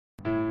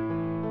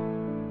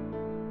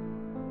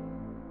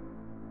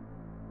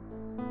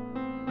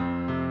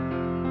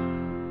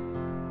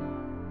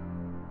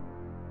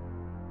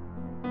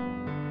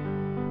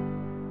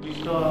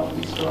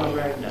start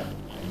right now.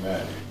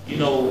 Amen. You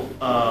know,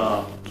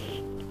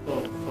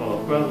 for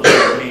a brother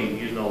like me,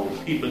 you know,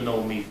 people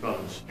know me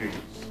from the streets.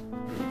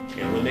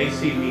 And when they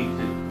see me,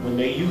 when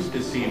they used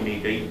to see me,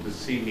 they used to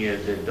see me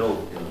as a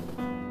dope dealer.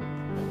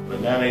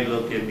 But now they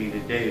look at me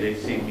today, they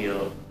see me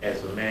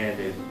as a man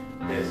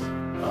that's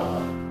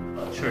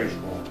a church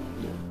going,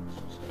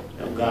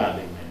 a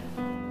godly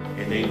man.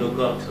 And they look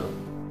up to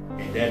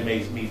me. And that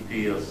makes me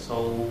feel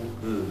so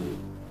good.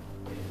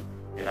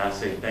 And I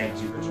say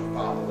thank you. The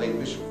late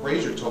Bishop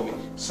Frazier told me,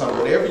 son,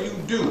 whatever you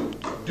do,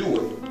 do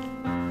it.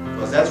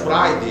 Because that's what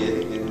I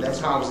did, and that's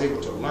how I was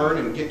able to learn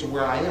and get to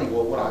where I am.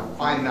 Well, what I'm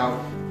finding out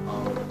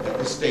at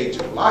this stage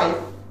of life,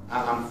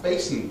 I'm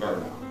facing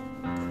burnout.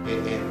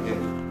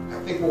 And I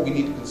think what we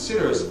need to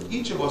consider is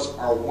each of us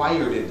are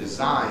wired and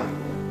designed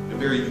in a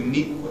very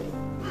unique way.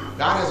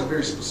 God has a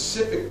very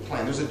specific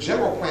plan. There's a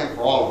general plan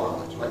for all of our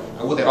lives, right?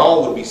 And that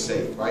all would be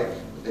saved, right?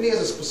 But then he has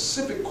a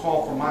specific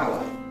call for my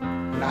life.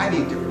 And I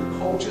need different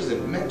coaches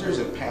and mentors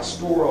and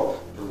pastoral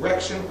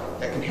direction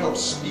that can help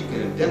speak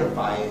and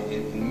identify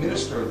and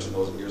minister into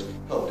those areas,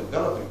 help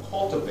develop and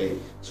cultivate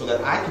so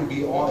that I can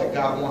be all that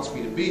God wants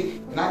me to be.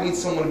 And I need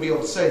someone to be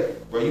able to say,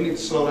 bro, you need to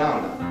slow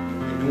down now.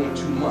 You're doing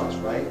too much,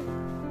 right?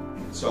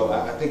 So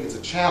I think it's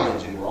a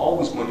challenge, and we're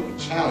always going to be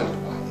challenged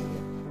by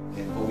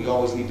it. But we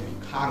always need to be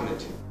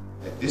cognitive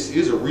that this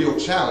is a real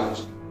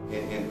challenge,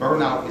 and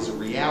burnout is a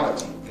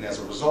reality. And as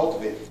a result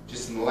of it,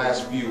 just in the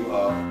last few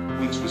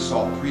weeks, we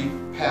saw 3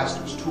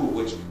 pastors, 2 of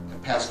which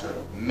have pastored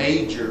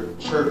major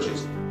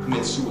churches,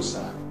 commit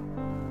suicide.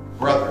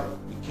 Brethren,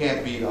 we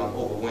can't be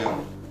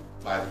overwhelmed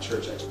by the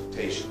church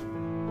expectation.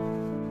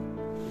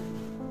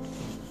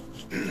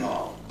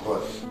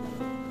 But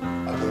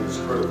I think it's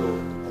critical,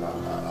 and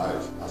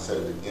I said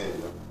it again,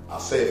 I'll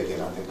say it again,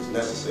 I think it's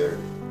necessary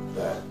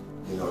that,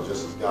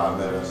 just as God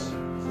met us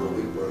where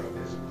we were,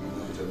 is we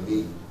need to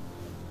meet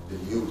the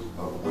youth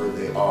of where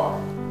they are,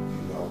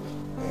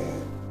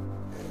 and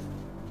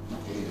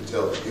you need to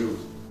tell the youth,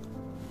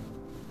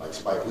 like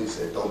Spike Lee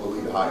said, don't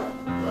believe the hype,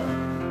 right?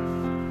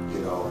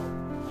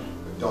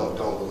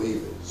 Don't believe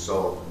it.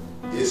 So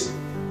it's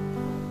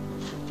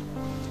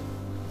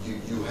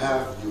you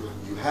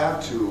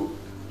have to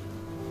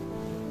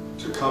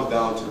come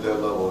down to their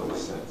level in a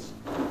sense.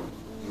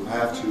 You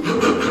have to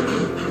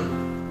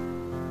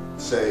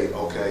say,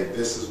 okay,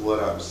 this is what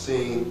I'm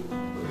seeing,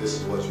 but this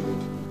is what you need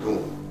to be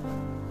doing.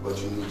 But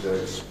you need to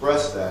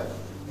express that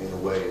in a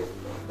way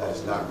that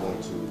is not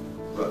going to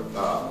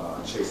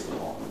chase them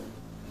off.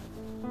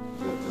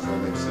 Does that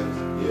make sense?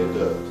 Yeah, it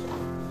does.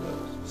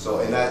 So,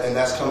 and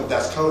that's coming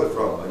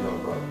from a young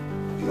brother.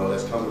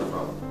 That's coming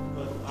from.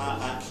 But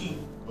I keep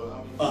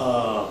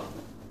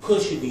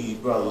pushing these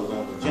brothers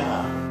on the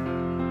job,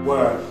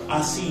 where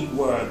I see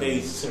where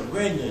they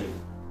surrendering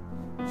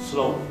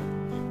slowly.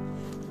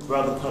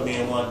 Brother come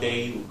in one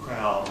day, he was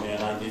crying,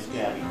 man, I just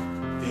got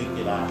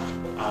evicted. I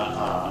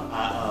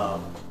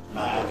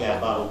got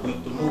about a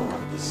week to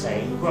move. The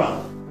same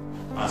brother.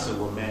 I said,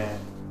 well, man,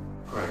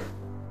 pray.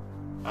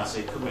 I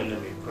said, come here, let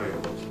me pray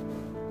with you.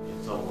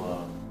 And so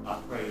I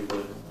prayed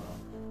with him.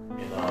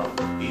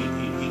 He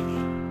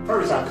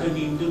first I couldn't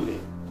even do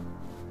that.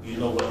 You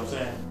know what I'm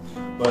saying?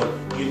 But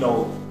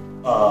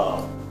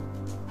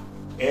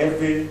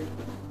every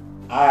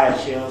eye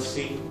shall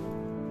see,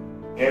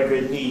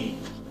 every knee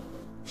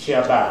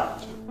shall bow,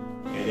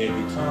 and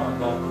every tongue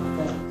gonna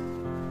confess.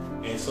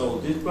 And so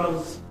this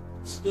brother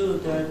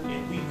stood there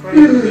and we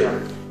prayed with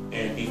him.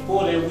 And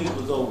before that week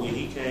was over,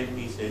 he came to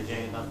me and said,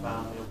 James, I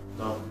found him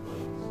another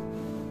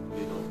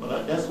place.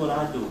 But that's what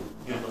I do.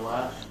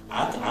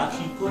 I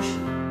keep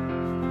pushing.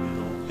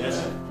 That's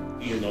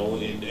and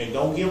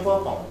don't give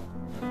up on it.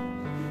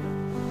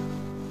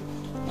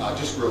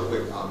 Just real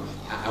quick,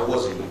 I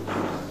wasn't, in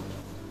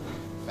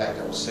fact,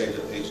 I was saved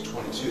at the age of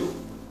 22.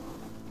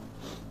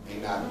 May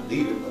not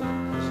believe it, but I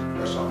was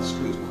fresh off the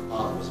streets. My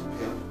father was a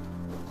pimp.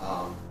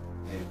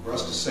 And for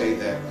us to say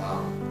that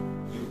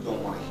you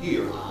don't want to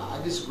hear, I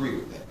disagree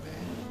with that,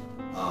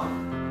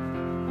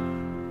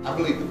 man. I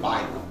believe the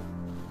Bible.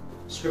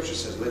 Scripture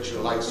says, let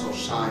your light so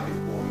shine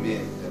before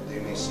men that they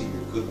may see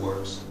your good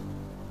works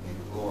and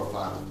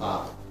glorify the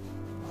Father.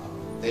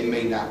 They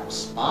may not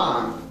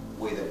respond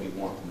the way that we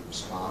want them to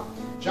respond.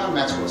 John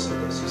Maxwell said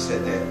this. He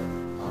said that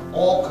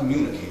all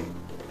communicate,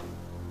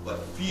 but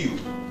few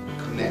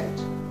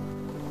connect.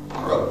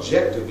 Our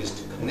objective is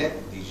to connect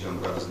with these young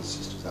brothers and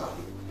sisters out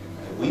here.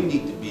 And we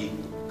need to be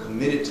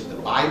committed to the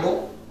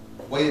Bible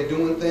way of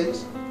doing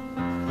things.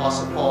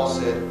 Apostle Paul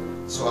said,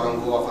 so I don't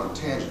go off on a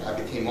tangent, I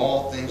became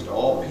all things to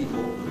all people,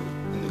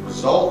 and the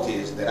result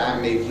is that I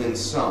may win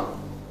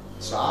some.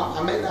 So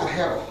I may not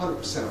have 100%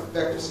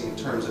 effectiveness in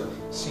terms of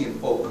seeing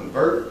folk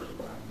convert,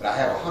 but I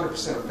have 100%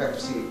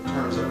 effectiveness in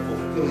terms of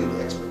fulfilling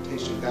the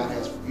expectation God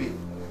has for me.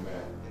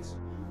 Amen.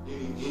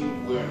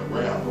 Anywhere in the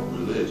realm of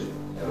religion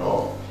at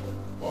all,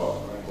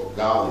 or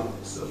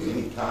godliness of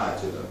any kind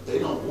to them, they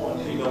don't want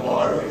any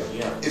part of it.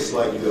 Yeah. It's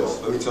like this.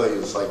 Let me tell you,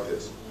 it's like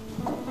this.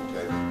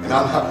 Okay, and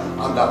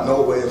I'm not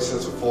no way in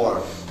sense of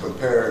form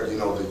compare the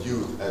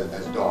youth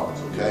as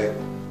dogs. Okay,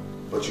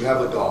 but you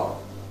have a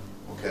dog.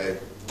 Okay,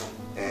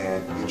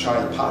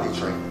 trying to potty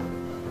train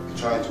him. You're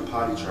trying to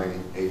potty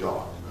train a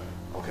dog.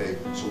 Okay,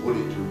 so what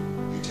do?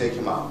 You take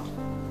him out.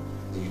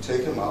 And you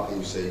take him out and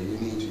you say, you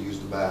need to use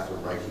the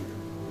bathroom right here.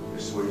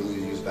 This is where you need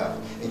to use the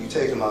bathroom. And you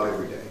take him out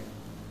every day.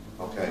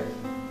 Okay?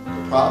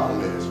 The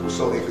problem is, we're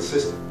so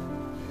inconsistent.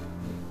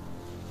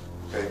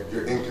 Okay?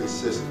 You're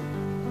inconsistent.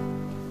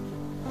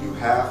 You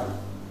have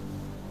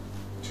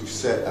to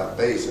set a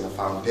base and a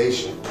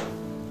foundation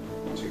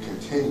to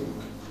continue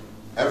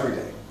every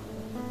day.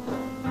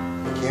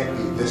 It can't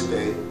be this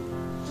day,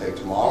 take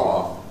tomorrow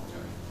off,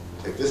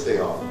 take this day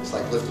off. It's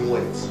like lifting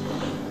weights.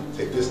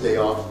 Take this day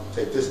off,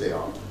 take this day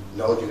off.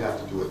 No, you have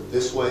to do it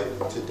this way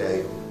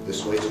today,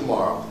 this way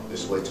tomorrow,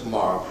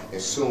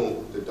 and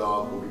soon the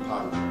dog will be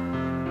potty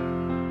trained.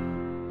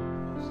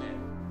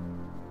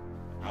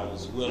 I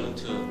was willing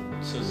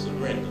to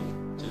surrender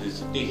to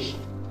this addiction.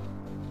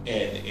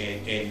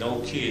 And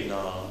no kidding,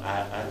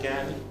 I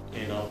got it,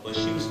 you know, but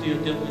she was still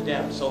dipping and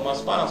dabbing. So my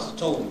sponsor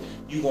told me,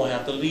 you're going to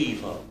have to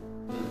leave her.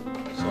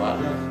 So I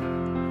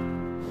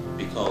left.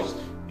 Because,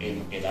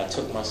 and I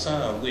took my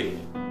son with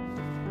me.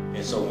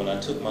 And so when I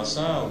took my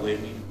son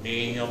with me,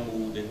 me and him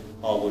moved in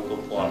Hardwick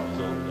Apartments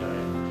over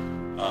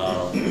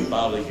there.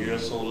 About a year or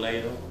so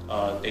later,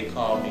 they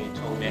called me and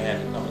told me I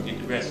had to come and get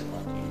the rest of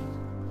my kids.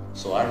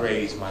 So I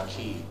raised my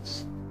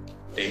kids.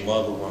 Their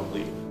mother went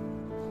with me.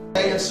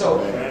 And so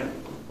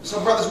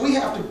brothers, we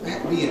have to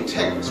be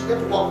integrous. We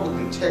have to walk with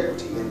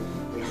integrity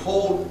and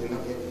hold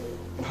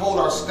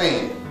our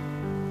stand.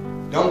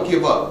 Don't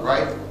give up,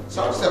 right?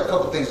 So I just have a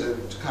couple of things to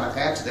kind of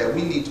add to that.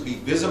 We need to be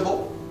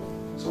visible.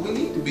 So we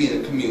need to be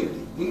in the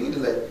community. We need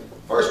to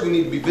first we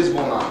need to be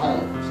visible in our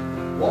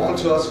homes. Woe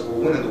unto us if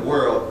we're winning the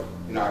world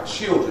in our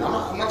children.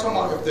 I'm not talking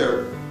about if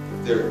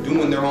they're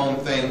doing their own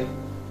thing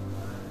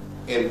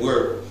and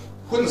we're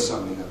putting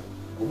something in them.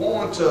 But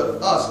woe unto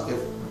us if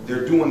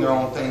they're doing their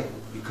own thing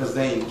because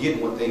they ain't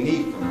getting what they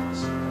need from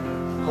us.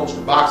 I coached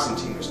a boxing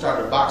team, I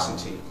started a boxing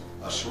team.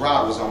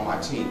 Sherrod was on my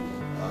team,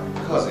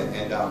 cousin,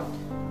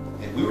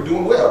 and we were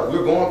doing well. We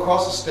were going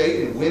across the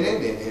state and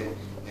winning, and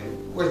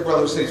where's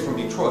brother who said he's from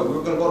Detroit? We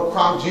were going to go to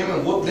Crown Gym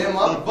and whoop them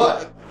up,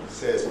 but it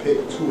says pick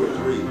 2 or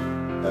 3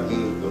 that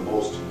mean the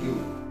most to you.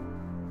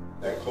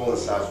 That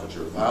coincides with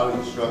your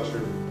value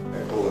structure,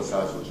 that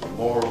coincides with your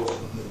morals,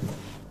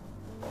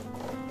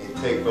 and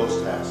take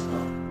those tasks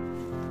up.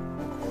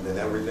 And then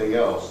everything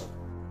else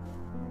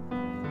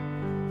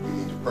you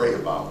need to pray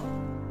about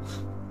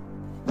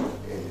and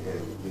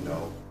you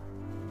know,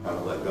 kind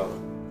of let go.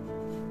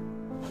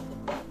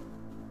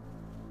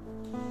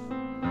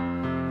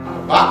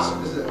 I'm a boxer.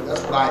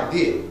 That's what I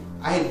did.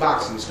 I hate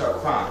boxing and started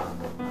crying.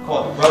 I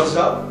called the brothers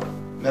up,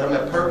 met them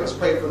at Perkins,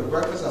 prayed for the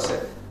breakfast. I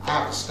said, I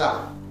have to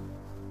stop.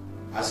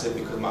 I said,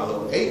 because my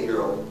little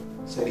 8-year-old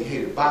said he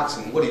hated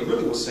boxing. What he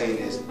really was saying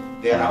is,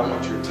 Dad, I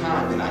want your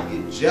time. Then I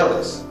get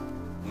jealous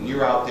when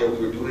you're out there.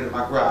 We were doing it in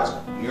my garage.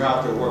 When you're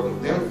out there working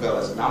with them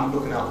fellas, and I'm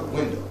looking out the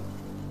window.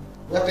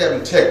 We have to have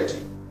integrity,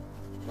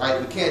 right?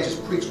 We can't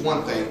just preach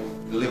one thing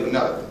and live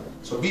another thing.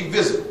 So be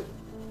visible,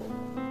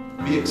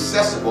 be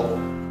accessible,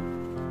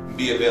 and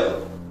be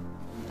available.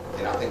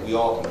 And I think we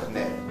all can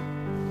connect.